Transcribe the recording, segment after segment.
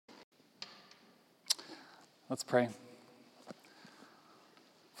Let's pray.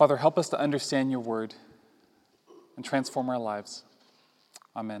 Father, help us to understand your word and transform our lives.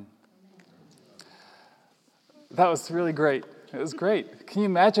 Amen. That was really great. It was great. Can you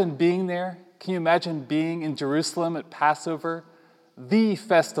imagine being there? Can you imagine being in Jerusalem at Passover, the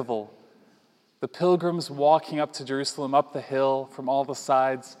festival? The pilgrims walking up to Jerusalem, up the hill from all the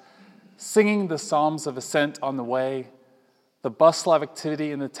sides, singing the Psalms of Ascent on the way, the bustle of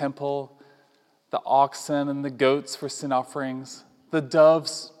activity in the temple, the oxen and the goats for sin offerings, the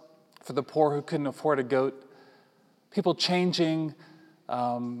doves for the poor who couldn't afford a goat, people changing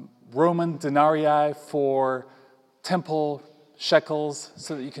Roman denarii for temple shekels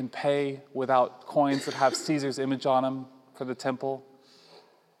so that you can pay without coins that have Caesar's image on them for the temple.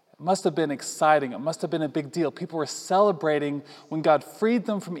 It must have been exciting. It must have been a big deal. People were celebrating when God freed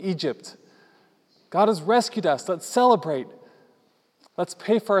them from Egypt. God has rescued us. Let's celebrate. Let's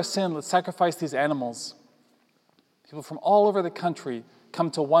pay for our sin. Let's sacrifice these animals. People from all over the country come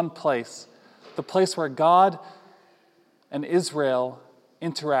to one place, the place where God and Israel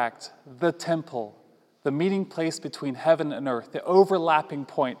interact, the temple, the meeting place between heaven and earth, the overlapping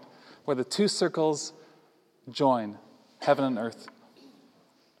point where the two circles join, heaven and earth.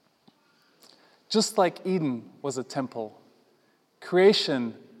 Just like Eden was a temple,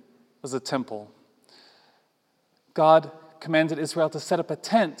 creation was a temple. God commanded Israel to set up a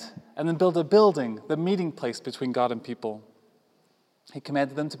tent and then build a building, the meeting place between God and people. He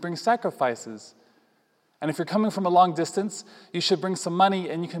commanded them to bring sacrifices. And if you're coming from a long distance, you should bring some money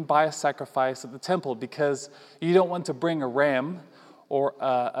and you can buy a sacrifice at the temple because you don't want to bring a ram or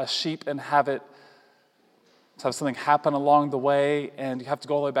a sheep and have something happen along the way and you have to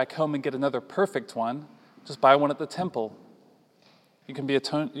go all the way back home and get another perfect one. Just buy one at the temple.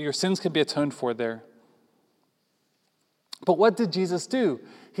 Your sins can be atoned for there. But what did Jesus do?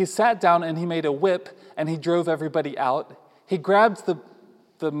 He sat down and he made a whip and he drove everybody out. He grabbed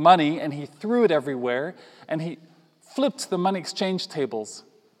the money and he threw it everywhere and he flipped the money exchange tables.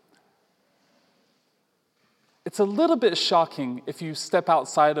 It's a little bit shocking if we step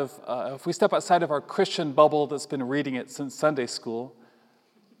outside of our Christian bubble that's been reading it since Sunday school.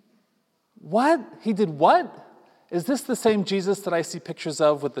 What? He did what? Is this the same Jesus that I see pictures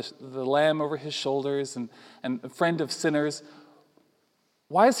of with the lamb over his shoulders and a friend of sinners?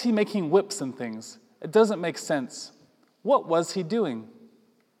 Why is he making whips and things? It doesn't make sense. What was he doing?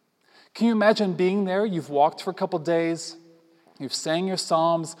 Can you imagine being there? You've walked for a couple days. You've sang your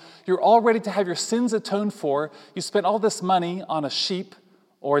psalms. You're all ready to have your sins atoned for. You spent all this money on a sheep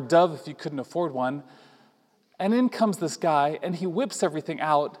or a dove if you couldn't afford one. And in comes this guy and he whips everything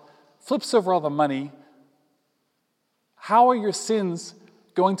out, flips over all the money. How are your sins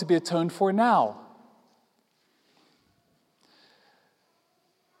going to be atoned for now?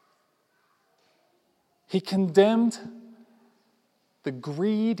 He condemned the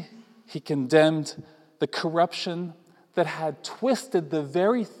greed, he condemned the corruption that had twisted the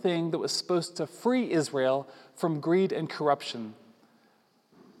very thing that was supposed to free Israel from greed and corruption.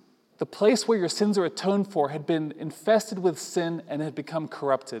 The place where your sins are atoned for had been infested with sin and had become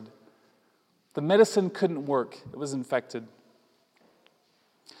corrupted. The medicine couldn't work. It was infected.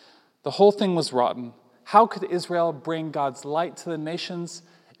 The whole thing was rotten. How could Israel bring God's light to the nations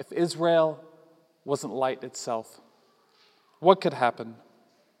if Israel wasn't light itself? What could happen?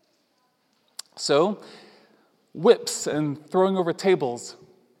 So, whips and throwing over tables.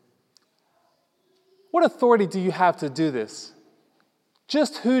 What authority do you have to do this?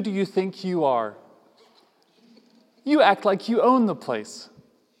 Just who do you think you are? You act like you own the place.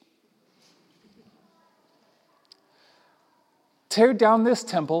 Tear down this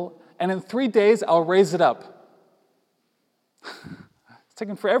temple, and in 3 days I'll raise it up. It's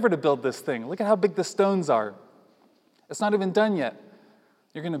taken forever to build this thing. Look at how big the stones are. It's not even done yet.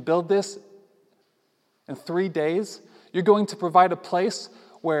 You're going to build this in 3 days. You're going to provide a place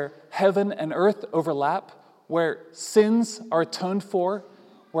where heaven and earth overlap, where sins are atoned for,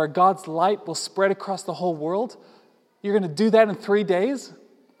 where God's light will spread across the whole world. You're going to do that in 3 days?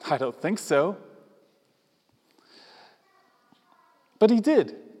 I don't think so. But he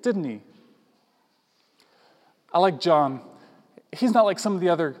did, didn't he? I like John. He's not like some of the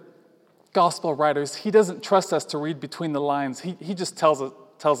other gospel writers. He doesn't trust us to read between the lines. He just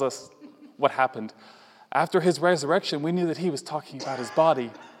tells us what happened. After his resurrection, we knew that he was talking about his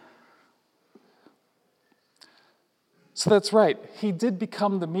body. So that's right. He did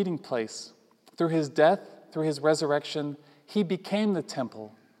become the meeting place. Through his death, through his resurrection, he became the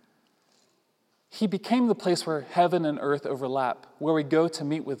temple. He became the place where heaven and earth overlap, where we go to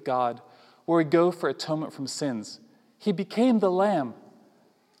meet with God, where we go for atonement from sins. He became the Lamb.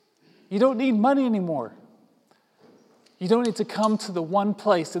 You don't need money anymore. You don't need to come to the one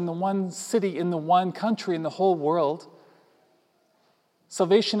place, in the one city, in the one country, in the whole world.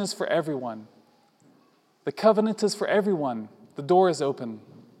 Salvation is for everyone. The covenant is for everyone. The door is open.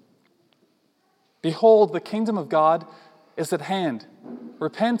 Behold, the kingdom of God is at hand.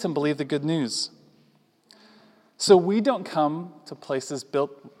 Repent and believe the good news. So we don't come to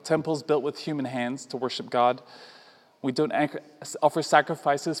temples built with human hands to worship God. We don't offer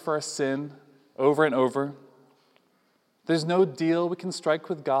sacrifices for our sin over and over. There's no deal we can strike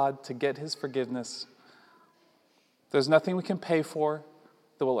with God to get his forgiveness. There's nothing we can pay for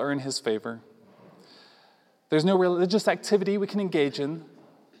that will earn his favor. There's no religious activity we can engage in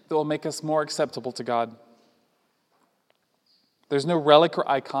that will make us more acceptable to God. There's no relic or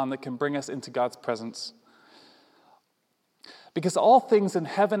icon that can bring us into God's presence. Because all things in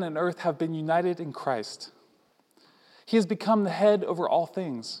heaven and earth have been united in Christ. He has become the head over all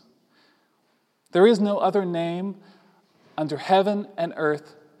things. There is no other name under heaven and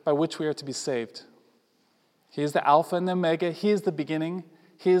earth by which we are to be saved. He is the Alpha and the Omega. He is the beginning.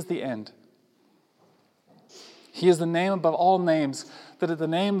 He is the end. He is the name above all names, that at the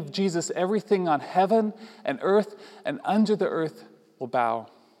name of Jesus, everything on heaven and earth and under the earth will bow.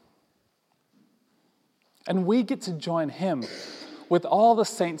 And we get to join him with all the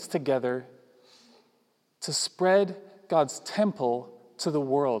saints together to spread God's temple to the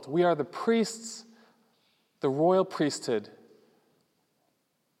world. We are the priests, the royal priesthood.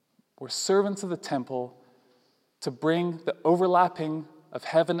 We're servants of the temple to bring the overlapping of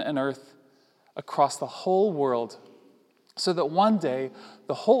heaven and earth across the whole world, so that one day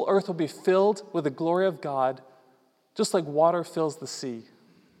the whole earth will be filled with the glory of God, just like water fills the sea.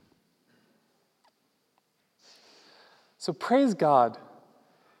 So praise God.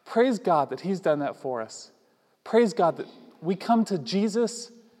 Praise God that he's done that for us. Praise God that we come to Jesus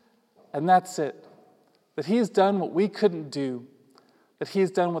and that's it. That he has done what we couldn't do. That he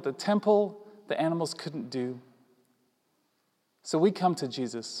has done what the temple, the animals couldn't do. So we come to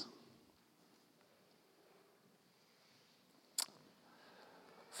Jesus.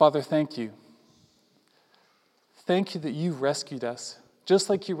 Father, thank you. Thank you that you've rescued us, just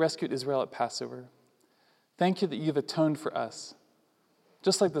like you rescued Israel at Passover. Thank you that you've atoned for us.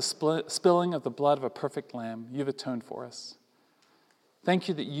 Just like the spilling of the blood of a perfect lamb, you've atoned for us. Thank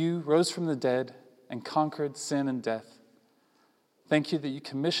you that you rose from the dead and conquered sin and death. Thank you that you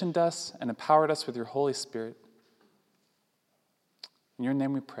commissioned us and empowered us with your Holy Spirit. In your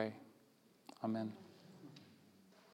name we pray. Amen.